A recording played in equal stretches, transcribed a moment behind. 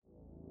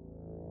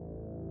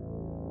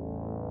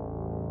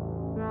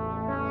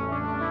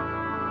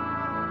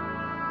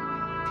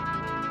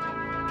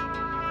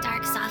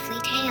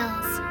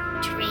chills,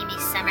 dreamy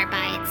summer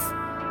bites,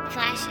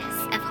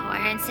 flashes of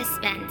horror and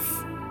suspense.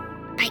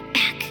 Bite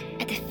back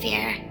at the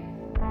fear.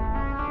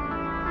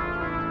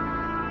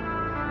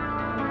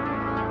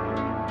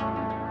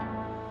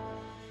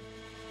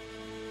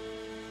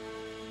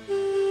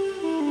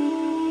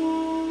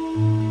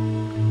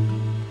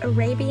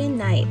 Arabian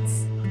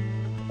Nights,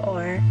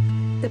 or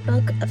The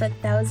Book of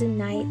 1,000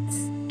 Nights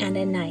and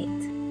a Night.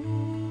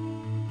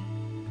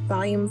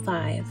 Volume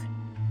 5,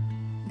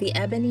 The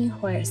Ebony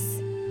Horse.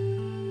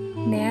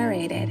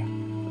 Narrated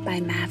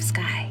by Mav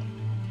Sky.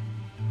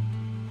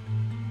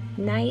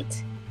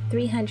 Night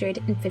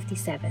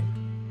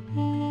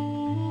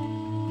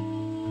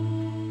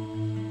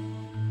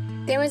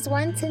 357. There was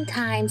once in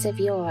times of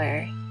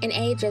yore, in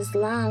ages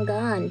long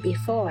gone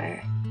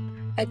before,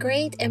 a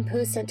great and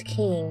puissant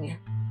king,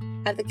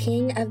 of the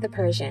king of the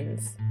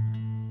Persians,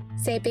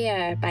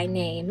 Sabir by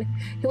name,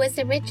 who was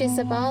the richest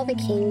of all the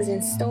kings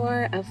in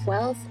store of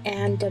wealth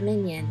and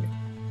dominion,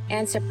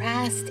 and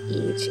surpassed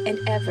each and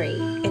every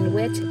in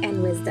wit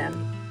and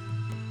wisdom.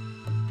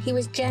 He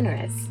was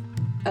generous,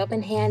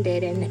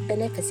 open-handed, and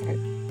beneficent,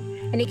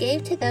 and he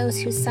gave to those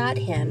who sought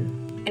him,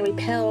 and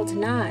repelled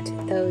not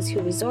those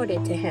who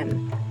resorted to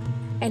him.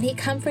 And he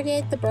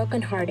comforted the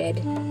broken-hearted,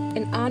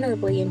 and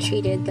honorably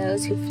entreated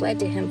those who fled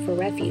to him for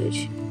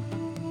refuge.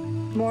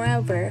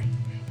 Moreover,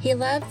 he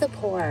loved the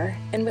poor,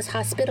 and was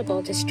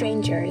hospitable to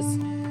strangers,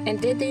 and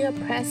did the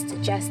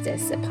oppressed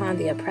justice upon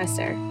the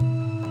oppressor.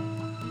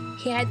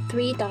 He had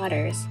 3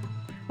 daughters,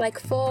 like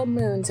full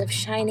moons of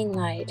shining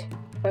light,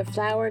 or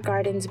flower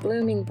gardens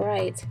blooming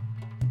bright,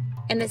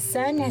 and a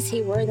son as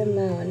he were the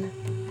moon.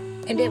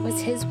 And it was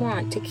his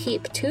wont to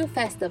keep 2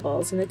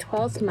 festivals in the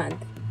 12th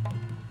month,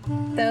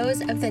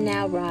 those of the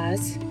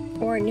Nowruz,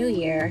 or New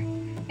Year,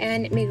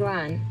 and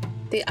Migran,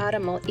 the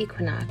autumnal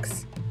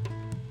equinox,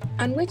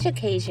 on which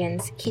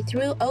occasions he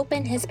threw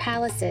open his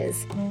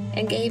palaces,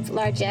 and gave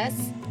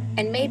largesse,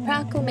 and made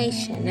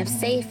proclamation of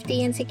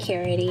safety and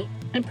security,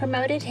 and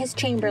promoted his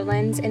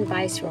chamberlains and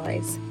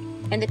viceroys.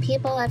 And the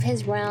people of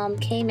his realm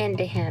came in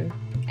to him,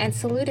 and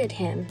saluted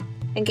him,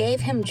 and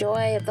gave him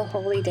joy of the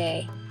holy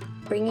day,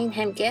 bringing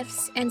him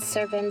gifts and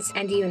servants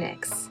and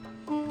eunuchs.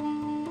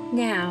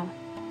 Now,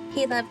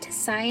 he loved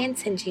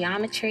science and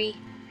geometry,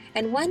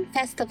 and one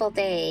festival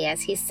day,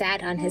 as he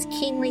sat on his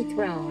kingly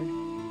throne,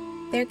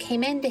 there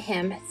came in to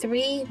him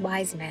 3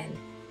 wise men,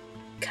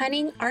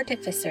 cunning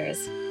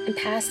artificers and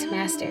past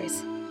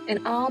masters,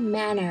 in all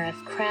manner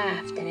of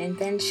craft and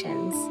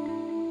inventions,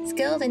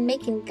 skilled in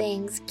making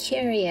things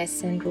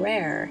curious and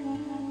rare,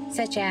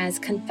 such as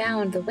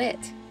confound the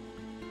wit,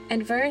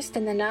 and versed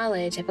in the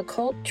knowledge of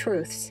occult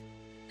truths,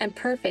 and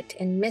perfect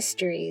in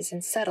mysteries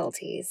and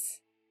subtleties.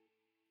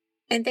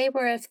 And they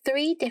were of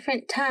 3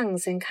 different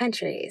tongues and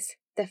countries,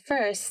 the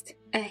first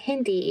a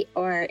Hindi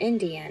or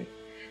Indian,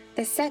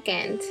 the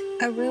second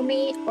a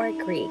Rumi or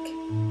Greek,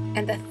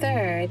 and the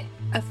third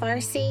a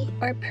Farsi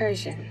or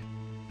Persian.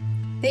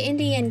 The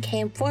Indian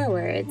came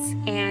forwards,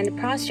 and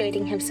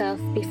prostrating himself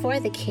before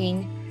the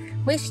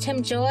king, wished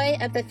him joy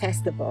of the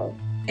festival,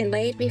 and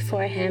laid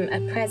before him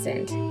a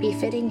present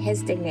befitting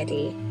his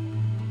dignity.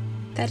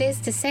 That is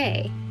to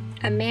say,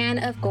 a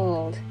man of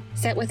gold,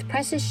 set with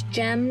precious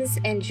gems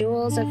and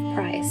jewels of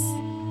price,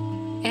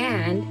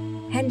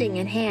 and, hending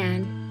in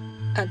hand,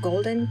 a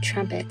golden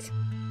trumpet.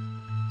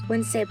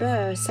 When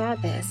Sabir saw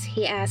this,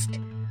 he asked,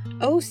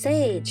 "O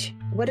sage,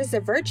 what is the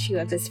virtue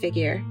of this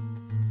figure?"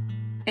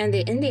 And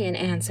the Indian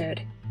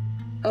answered,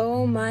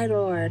 "O my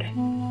lord,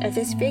 if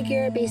this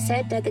figure be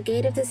set at the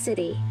gate of the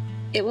city,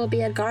 it will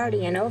be a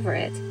guardian over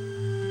it.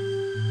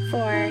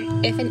 For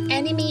if an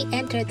enemy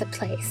enter the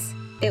place,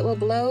 it will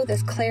blow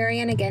this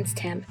clarion against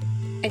him,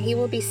 and he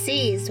will be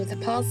seized with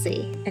a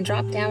palsy and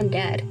drop down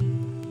dead."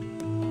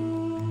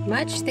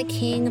 Much the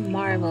king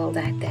marveled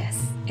at this,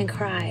 and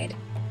cried,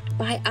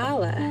 "By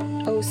Allah,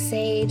 O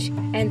sage,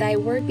 and thy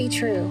word be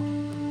true,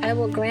 I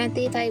will grant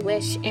thee thy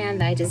wish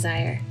and thy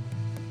desire."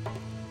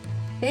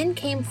 Then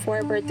came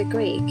forward the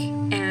Greek,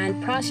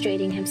 and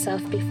prostrating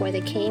himself before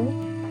the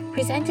king,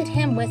 presented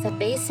him with a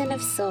basin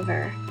of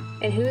silver,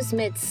 in whose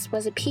midst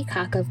was a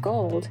peacock of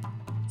gold,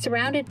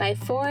 surrounded by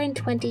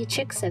 24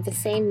 chicks of the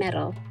same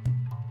metal.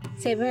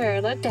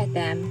 Sabir looked at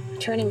them,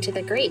 turning to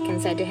the Greek,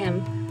 and said to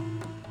him,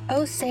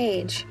 "O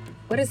sage,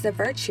 what is the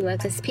virtue of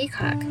this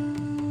peacock?"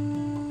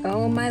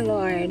 "O my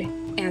lord,"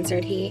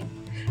 answered he,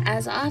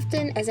 "as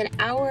often as an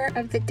hour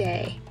of the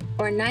day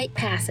or night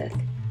passeth,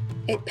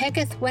 it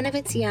pecketh one of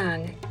its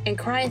young, and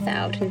crieth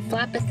out, and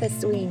flappeth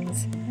its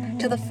wings,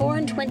 till the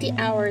 24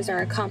 hours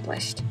are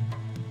accomplished.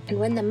 And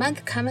when the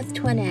month cometh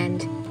to an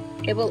end,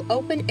 it will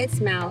open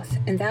its mouth,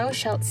 and thou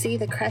shalt see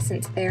the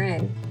crescent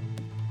therein."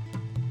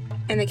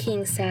 And the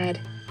king said,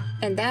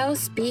 "And thou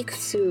speak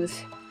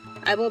sooth,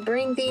 I will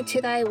bring thee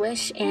to thy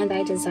wish and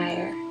thy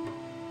desire."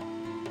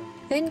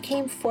 Then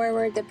came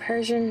forward the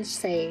Persian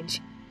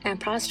sage, and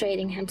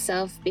prostrating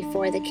himself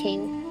before the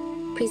king,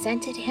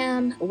 presented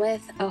him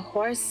with a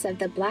horse of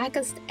the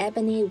blackest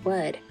ebony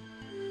wood,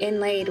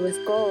 inlaid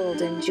with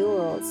gold and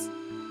jewels,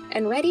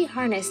 and ready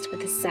harnessed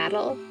with a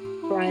saddle,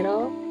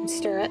 bridle, and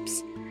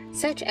stirrups,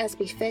 such as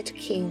befit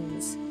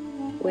kings,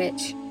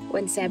 which,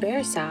 when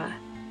Sabir saw,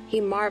 he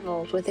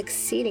marveled with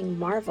exceeding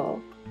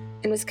marvel,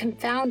 and was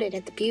confounded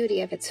at the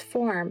beauty of its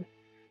form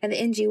and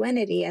the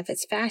ingenuity of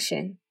its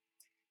fashion.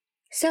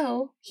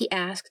 So he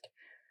asked,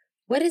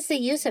 "What is the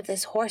use of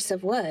this horse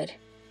of wood,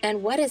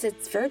 and what is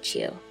its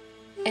virtue,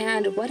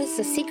 and what is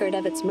the secret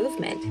of its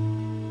movement?"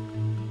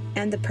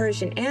 And the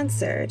Persian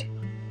answered,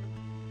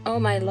 "O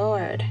my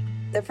lord,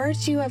 the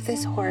virtue of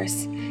this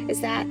horse is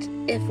that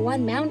if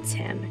one mounts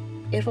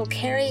him, it will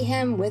carry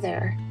him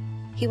whither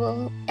he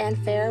will and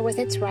fare with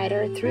its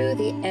rider through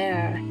the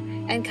air,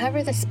 and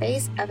cover the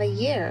space of a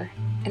year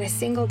in a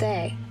single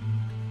day."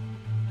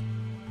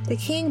 The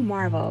king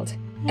marveled,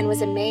 and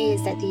was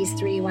amazed at these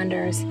three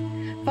wonders,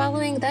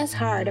 following thus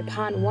hard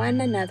upon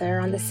one another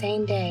on the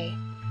same day.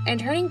 And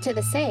turning to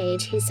the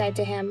sage, he said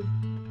to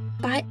him,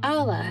 "By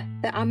Allah,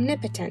 the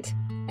Omnipotent,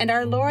 and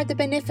our Lord the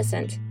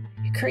Beneficent,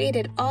 who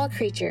created all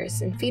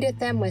creatures, and feedeth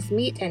them with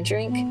meat and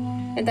drink,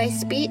 and thy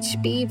speech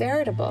be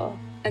veritable,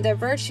 and the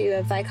virtue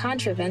of thy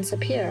contrivance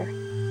appear,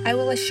 I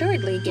will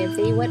assuredly give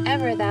thee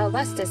whatever thou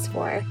lustest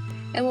for,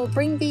 and will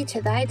bring thee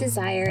to thy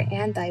desire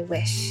and thy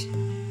wish."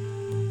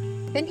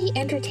 Then he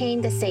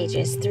entertained the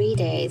sages 3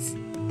 days,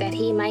 that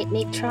he might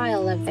make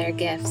trial of their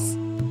gifts.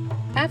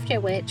 After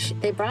which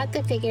they brought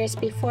the figures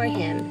before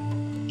him,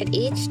 and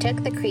each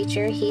took the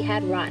creature he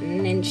had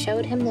wroughten and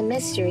showed him the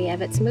mystery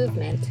of its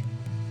movement.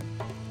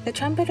 The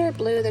trumpeter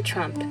blew the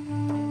trump,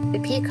 the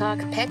peacock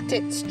pecked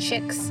its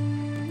chicks,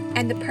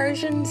 and the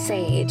Persian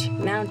sage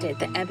mounted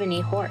the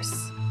ebony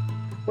horse,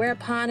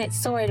 whereupon it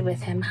soared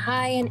with him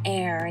high in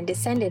air and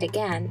descended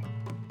again.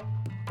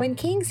 When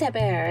King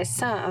Sabir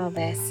saw all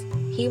this,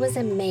 he was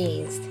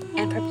amazed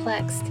and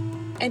perplexed,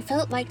 and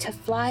felt like to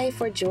fly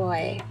for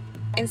joy,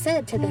 and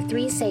said to the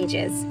 3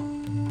 sages,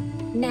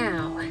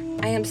 "Now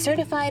I am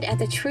certified at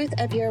the truth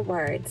of your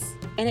words,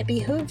 and it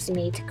behooves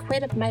me to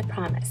quit of my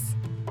promise.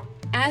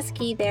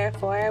 Ask ye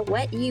therefore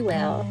what ye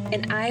will,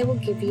 and I will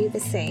give you the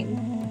same."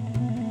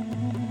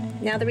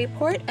 Now the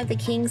report of the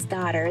king's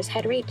daughters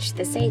had reached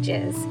the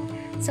sages,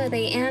 so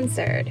they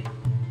answered,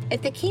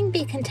 "If the king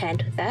be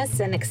content with us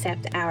and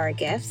accept our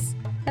gifts,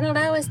 and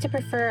allow us to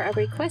prefer a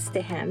request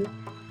to him,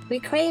 we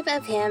crave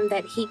of him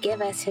that he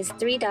give us his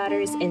 3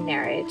 daughters in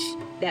marriage,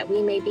 that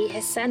we may be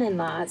his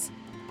son-in-laws,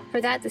 for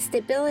that the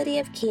stability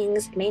of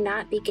kings may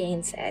not be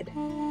gainsaid."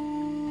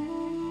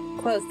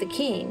 Quoth the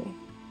king,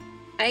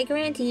 "I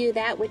grant you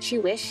that which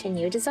you wish and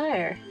you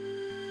desire,"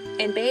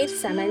 and bade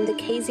summon the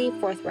Kazi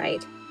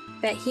forthright,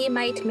 that he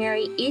might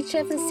marry each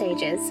of the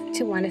sages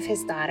to one of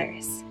his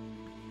daughters.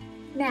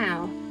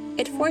 Now,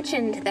 it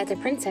fortuned that the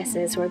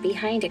princesses were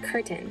behind a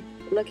curtain,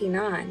 looking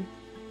on,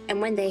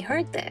 and when they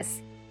heard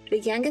this, the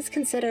youngest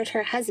considered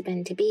her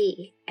husband to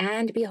be,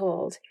 and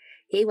behold,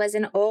 he was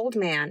an old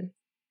man,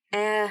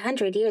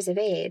 100 years of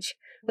age,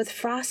 with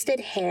frosted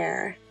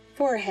hair,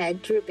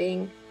 forehead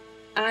drooping,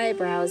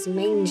 eyebrows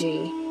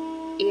mangy,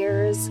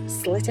 ears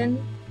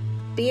slitten,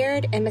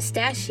 beard and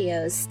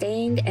mustachios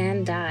stained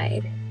and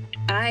dyed,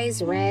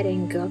 eyes red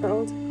and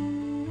goggled,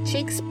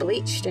 cheeks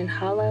bleached and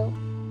hollow,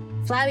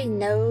 flabby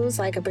nose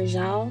like a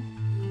brijal,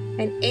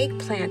 an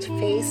eggplant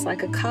face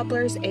like a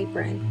cobbler's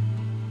apron,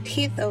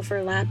 teeth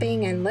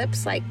overlapping and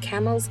lips like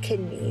camel's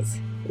kidneys,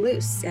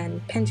 loose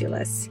and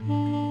pendulous.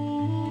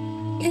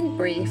 In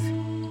brief,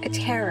 a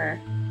terror,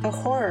 a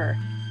horror,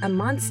 a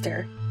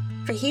monster,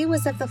 for he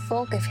was of the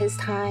folk of his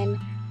time,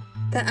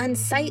 the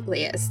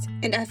unsightliest,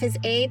 and of his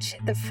age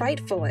the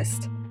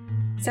frightfulest.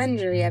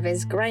 Sundry of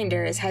his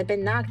grinders had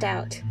been knocked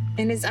out,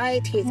 and his eye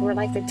teeth were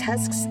like the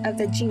tusks of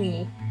the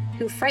genii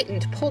who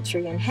frightened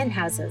poultry in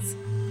hen-houses.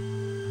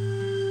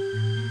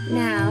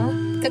 Now,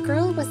 the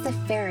girl was the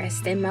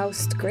fairest and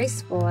most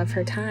graceful of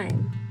her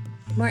time,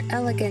 more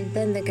elegant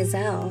than the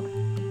gazelle,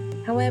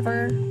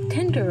 however,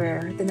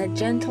 tenderer than the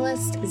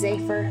gentlest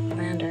zephyr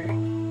lander,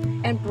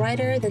 and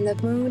brighter than the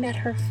moon at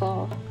her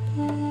full,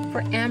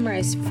 for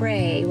amorous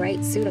fray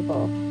right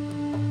suitable,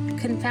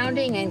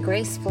 confounding in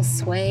graceful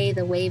sway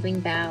the waving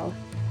bough,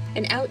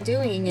 and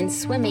outdoing in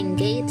swimming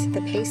gait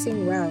the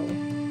pacing roe.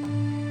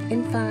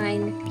 In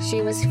fine,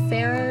 she was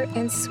fairer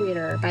and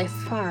sweeter by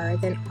far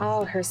than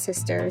all her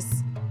sisters.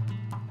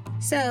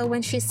 So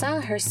when she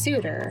saw her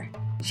suitor,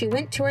 she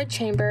went to her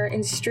chamber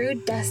and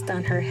strewed dust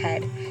on her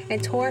head,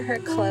 and tore her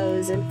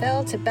clothes, and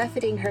fell to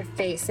buffeting her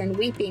face, and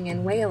weeping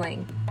and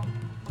wailing.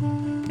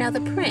 Now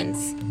the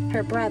prince,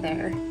 her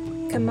brother,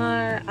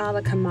 Kamar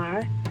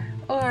al-Kamar,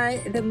 or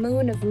the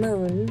Moon of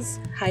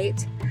Moons,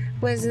 height,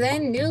 was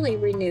then newly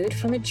renewed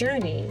from a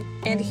journey,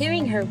 and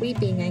hearing her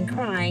weeping and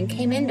crying,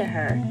 came into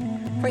her,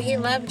 for he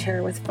loved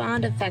her with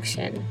fond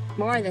affection,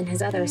 more than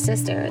his other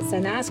sisters,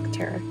 and asked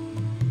her,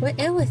 "What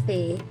aileth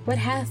thee? What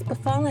hath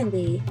befallen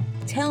thee?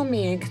 Tell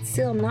me, and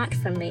conceal not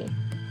from me."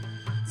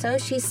 So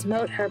she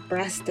smote her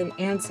breast and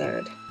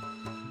answered,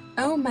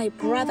 "O my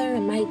brother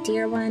and my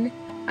dear one,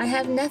 I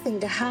have nothing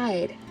to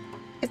hide.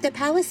 If the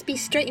palace be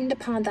straitened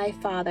upon thy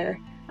father,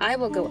 I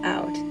will go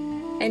out,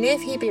 and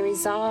if he be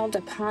resolved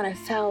upon a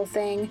foul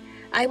thing,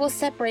 I will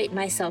separate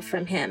myself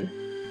from him,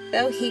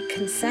 though he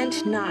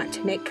consent not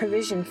to make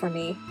provision for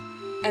me,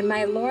 and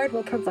my lord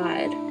will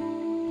provide.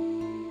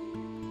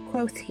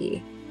 Quoth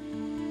he,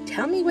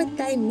 Tell me what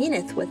thou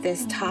meaneth with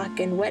this talk,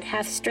 and what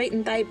hath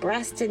straitened thy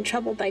breast and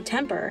troubled thy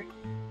temper.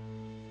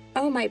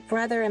 O my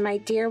brother and my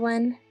dear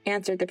one,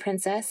 answered the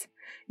princess,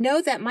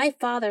 know that my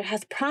father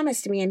hath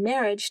promised me in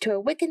marriage to a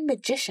wicked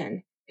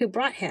magician, who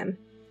brought him,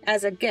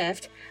 as a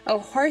gift, a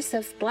horse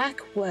of black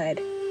wood,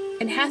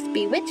 and hath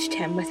bewitched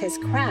him with his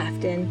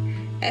craft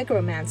and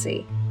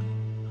egromancy.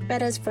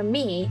 But as for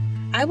me,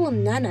 I will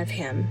none of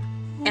him,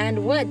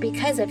 and would,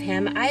 because of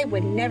him, I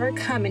would never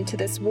come into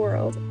this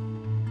world.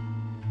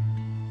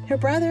 Her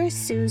brother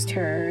soothed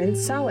her and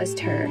solaced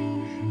her,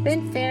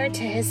 then fared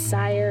to his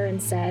sire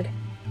and said,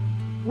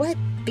 What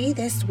be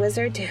this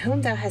wizard to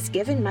whom thou hast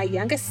given my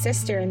youngest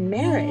sister in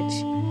marriage?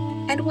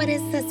 And what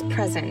is this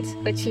present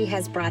which he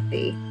has brought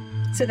thee,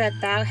 so that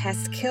thou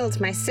hast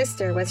killed my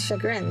sister with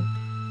chagrin?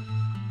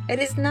 It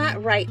is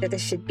not right that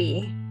this should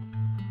be.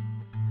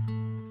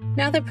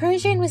 Now the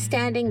Persian was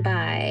standing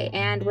by,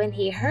 and when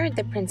he heard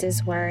the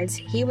prince's words,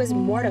 he was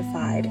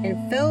mortified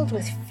and filled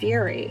with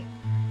fury.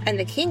 And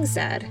the king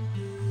said,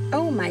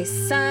 O my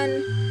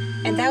son,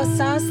 and thou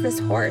sawest this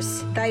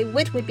horse, thy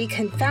wit would be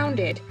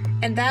confounded,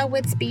 and thou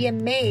wouldst be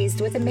amazed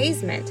with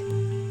amazement.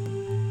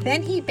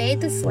 Then he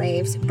bade the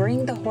slaves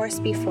bring the horse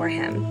before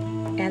him,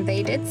 and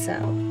they did so.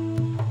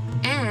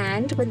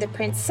 And when the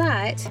prince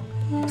saw it,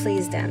 it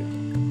pleased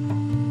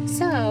him.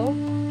 So,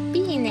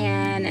 being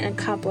an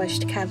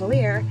accomplished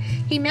cavalier,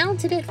 he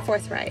mounted it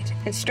forthright,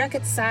 and struck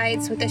its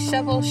sides with the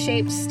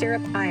shovel-shaped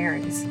stirrup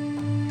irons,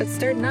 but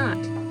stirred not.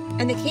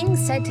 And the king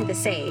said to the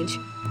sage,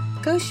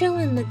 Go show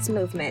him its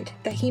movement,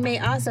 that he may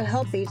also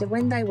help thee to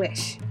win thy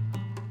wish.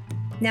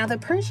 Now the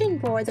Persian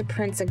bore the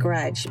prince a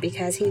grudge,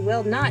 because he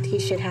willed not he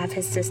should have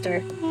his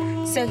sister.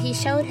 So he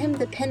showed him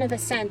the pin of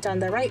ascent on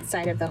the right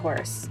side of the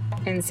horse,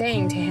 and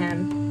saying to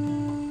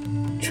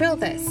him, Trill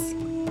this,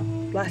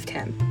 left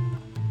him.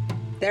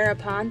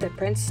 Thereupon the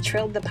prince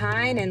trilled the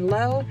pine, and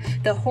lo,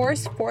 the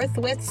horse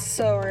forthwith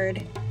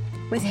soared,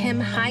 with him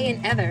high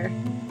in ether,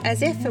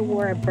 as if it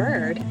were a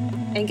bird,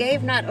 and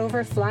gave not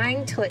over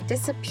flying till it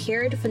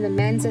disappeared from the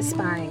men's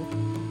espying.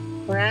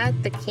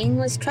 Whereat the king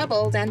was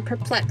troubled and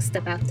perplexed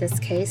about this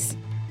case,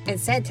 and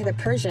said to the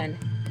Persian,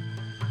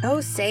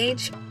 O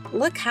sage,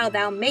 look how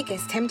thou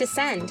makest him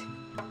descend.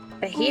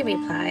 But he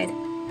replied,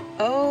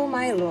 O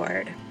my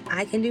lord,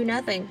 I can do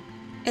nothing,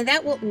 and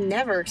thou wilt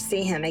never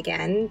see him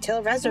again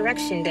till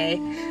resurrection day,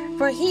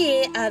 for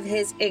he, of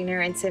his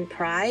ignorance and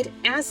pride,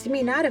 asked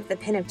me not of the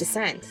pin of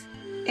descent,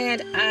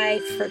 and I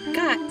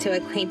forgot to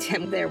acquaint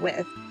him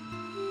therewith.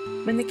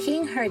 When the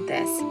king heard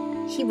this,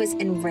 he was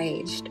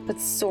enraged with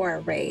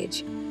sore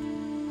rage,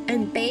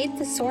 and bade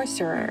the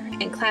sorcerer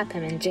and clap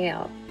him in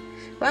jail,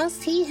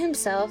 whilst he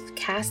himself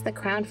cast the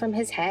crown from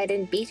his head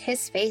and beat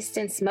his face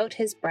and smote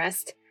his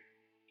breast.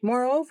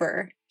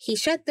 Moreover, he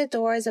shut the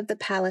doors of the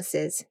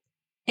palaces,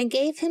 and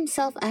gave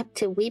himself up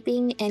to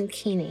weeping and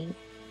keening,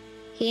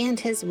 he and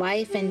his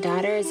wife and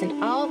daughters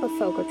and all the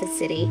folk of the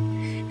city,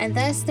 and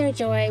thus their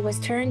joy was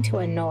turned to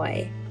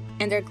annoy,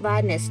 and their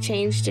gladness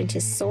changed into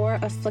sore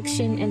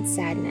affliction and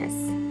sadness.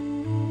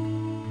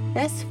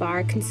 Thus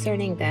far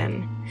concerning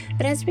them.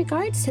 But as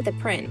regards to the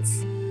prince,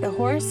 the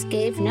horse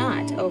gave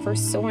not over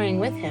soaring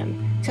with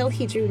him till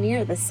he drew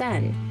near the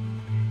sun,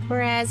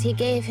 whereas he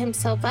gave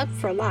himself up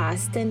for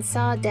lost and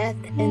saw death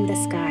in the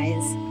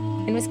skies,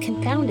 and was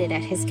confounded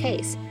at his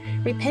case,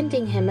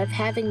 repenting him of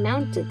having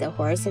mounted the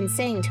horse, and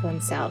saying to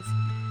himself,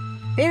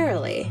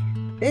 Verily,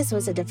 this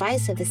was a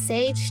device of the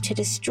sage to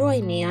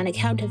destroy me on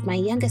account of my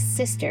youngest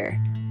sister.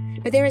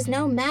 But there is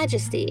no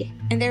majesty,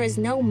 and there is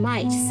no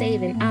might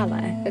save in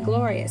Allah, the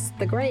glorious,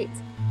 the great.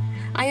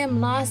 I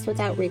am lost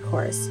without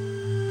recourse.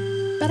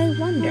 But I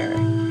wonder,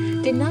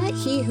 did not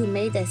he who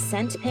made the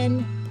ascent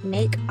pin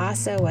make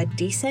also a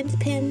descent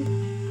pin?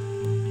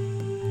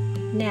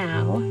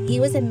 Now, he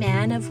was a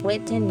man of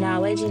wit and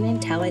knowledge and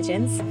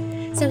intelligence,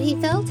 so he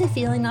fell to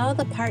feeling all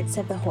the parts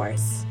of the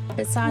horse,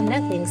 but saw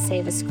nothing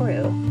save a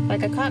screw,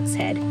 like a cock's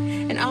head,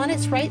 and on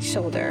its right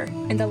shoulder,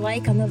 and the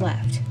like on the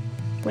left.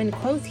 When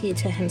quoth he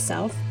to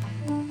himself,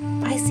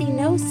 I see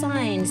no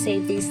sign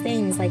save these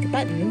things like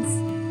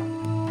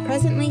buttons.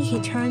 Presently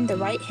he turned the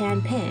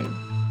right-hand pin,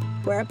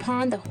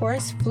 whereupon the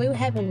horse flew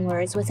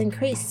heavenwards with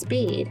increased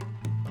speed.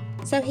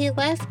 So he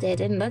left it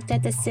and looked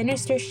at the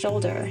sinister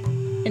shoulder,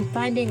 and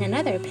finding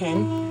another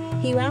pin,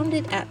 he wound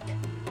it up,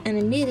 and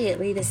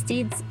immediately the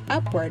steed's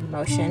upward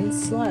motion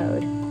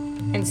slowed,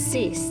 and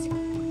ceased,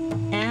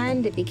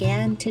 and it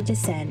began to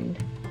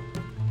descend,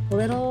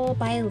 little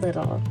by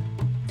little,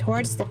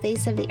 towards the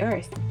face of the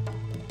earth,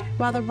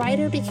 while the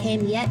rider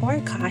became yet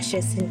more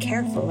cautious and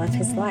careful of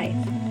his life.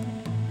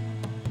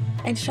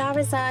 And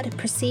Shahrazad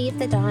perceived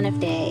the dawn of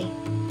day,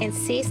 and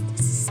ceased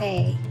to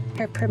say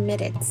her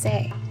permitted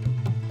say.